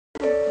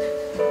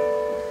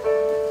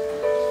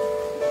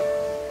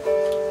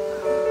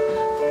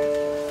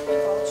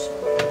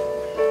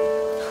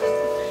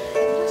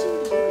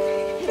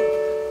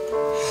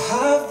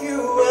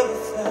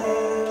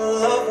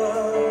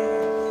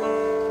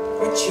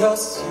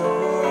just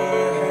your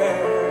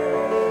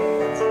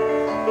hands.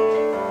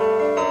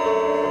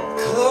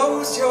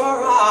 Close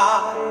your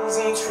eyes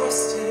and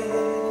trust it,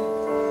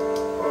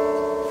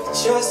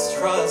 just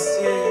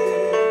trust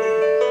it.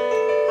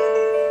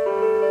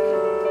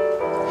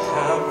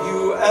 Have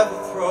you ever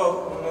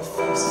thrown a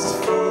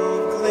fistful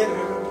of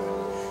glitter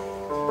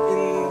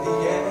in the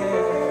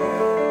air?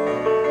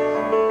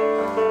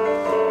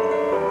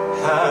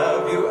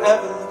 Have you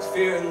ever looked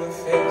fear in the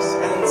face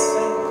and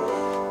said,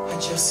 I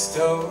just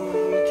don't care?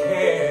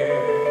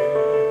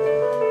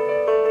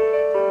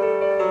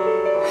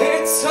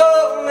 It's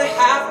only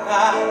half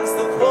past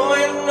the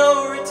point of no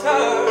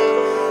return,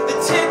 the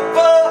tip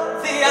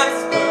of the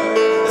iceberg,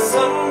 the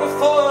sun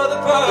before the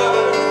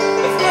burn,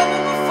 the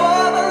thunder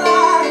before the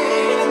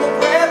light, and the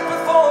breath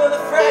before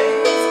the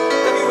phrase.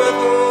 Have you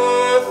ever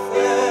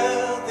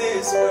felt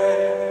this way?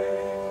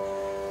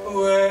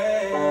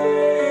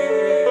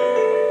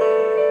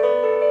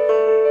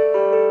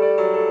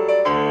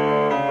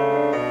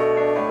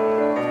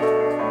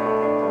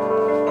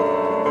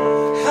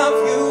 Have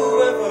you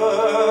ever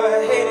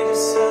hated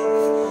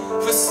yourself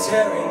for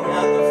staring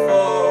at the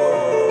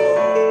phone?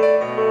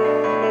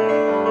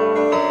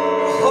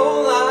 A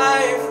whole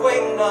life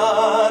waiting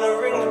on a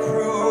ring to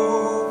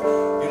prove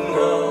you're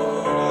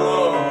not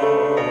alone.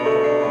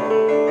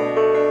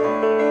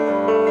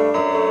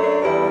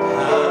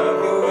 Have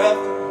you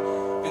ever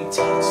been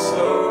touched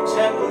so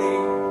gently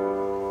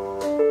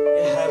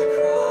you had to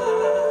cry?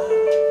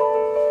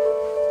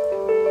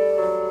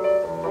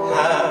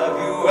 Have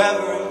you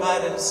ever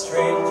invited a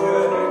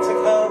stranger to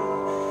come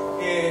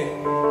inside?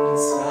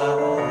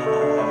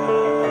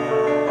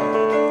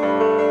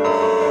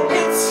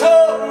 It's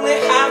only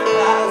half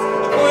past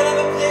the point of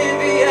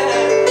oblivion,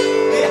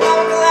 the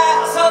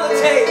hourglass on the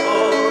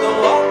table, the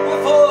walk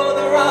before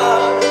the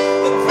run,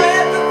 the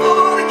breath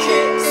before the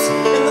kiss,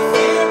 and the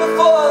fear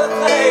before the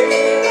play.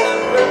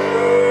 I've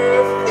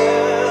never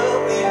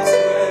felt this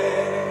way.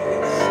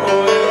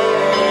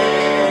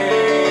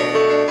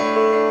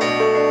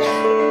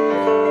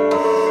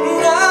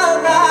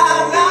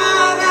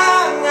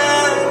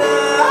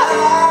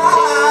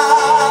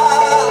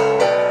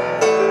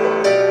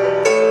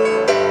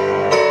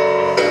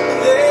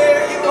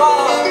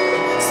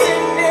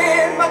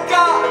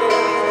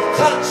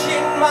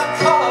 Clutching my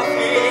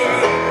coffee,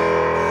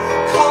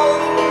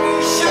 calling me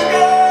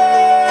sugar.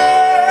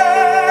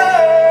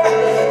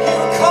 You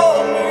call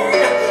me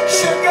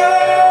sugar.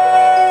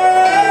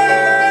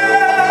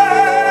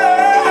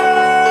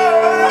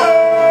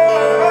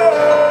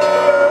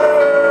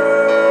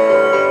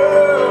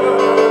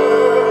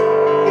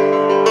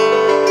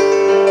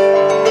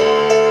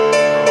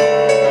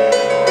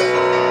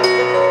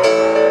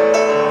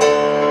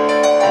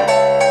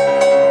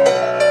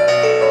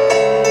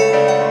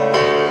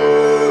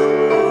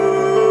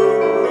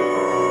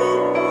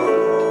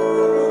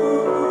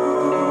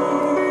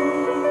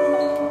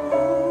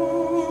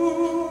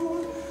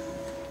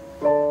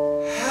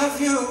 Have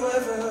you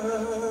ever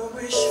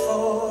wished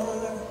for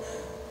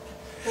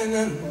an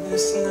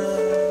endless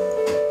night?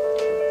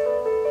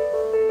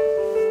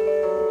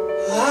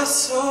 I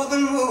saw the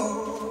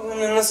moon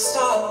and the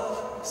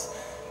stars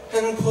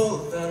and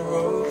pulled that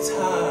rope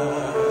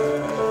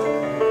tight.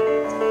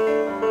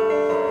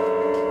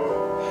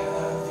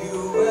 Have you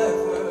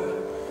ever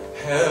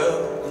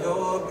held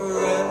your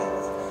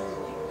breath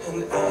and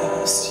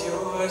asked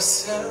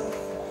yourself,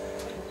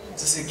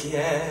 does it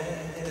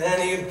get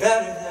any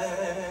better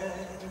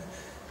than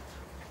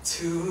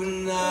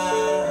tonight?